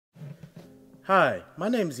Hi, my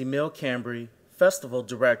name is Emil Cambry, Festival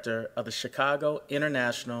Director of the Chicago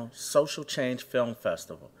International Social Change Film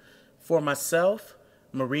Festival. For myself,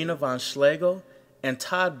 Marina von Schlegel, and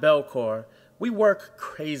Todd Belcour, we work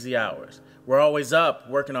crazy hours. We're always up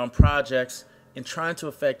working on projects and trying to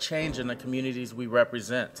affect change in the communities we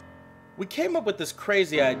represent. We came up with this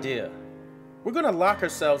crazy idea. We're going to lock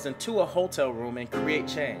ourselves into a hotel room and create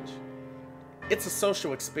change. It's a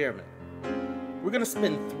social experiment. We're going to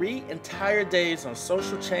spend 3 entire days on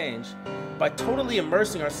social change by totally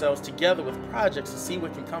immersing ourselves together with projects to see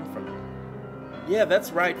what can come from it. Yeah, that's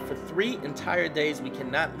right. For 3 entire days, we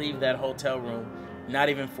cannot leave that hotel room, not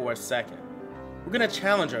even for a second. We're going to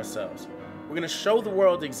challenge ourselves. We're going to show the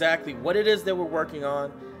world exactly what it is that we're working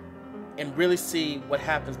on and really see what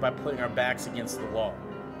happens by putting our backs against the wall.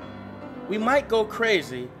 We might go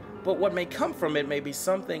crazy, but what may come from it may be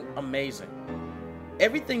something amazing.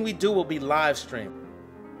 Everything we do will be live streamed.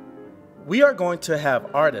 We are going to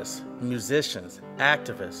have artists, musicians,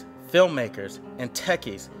 activists, filmmakers, and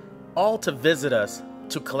techies all to visit us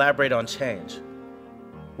to collaborate on change.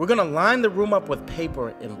 We're going to line the room up with paper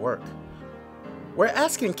and work. We're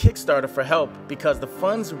asking Kickstarter for help because the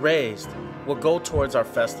funds raised will go towards our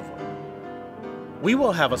festival. We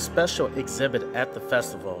will have a special exhibit at the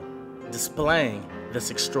festival displaying this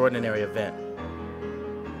extraordinary event.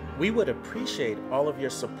 We would appreciate all of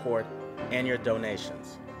your support and your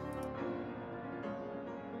donations.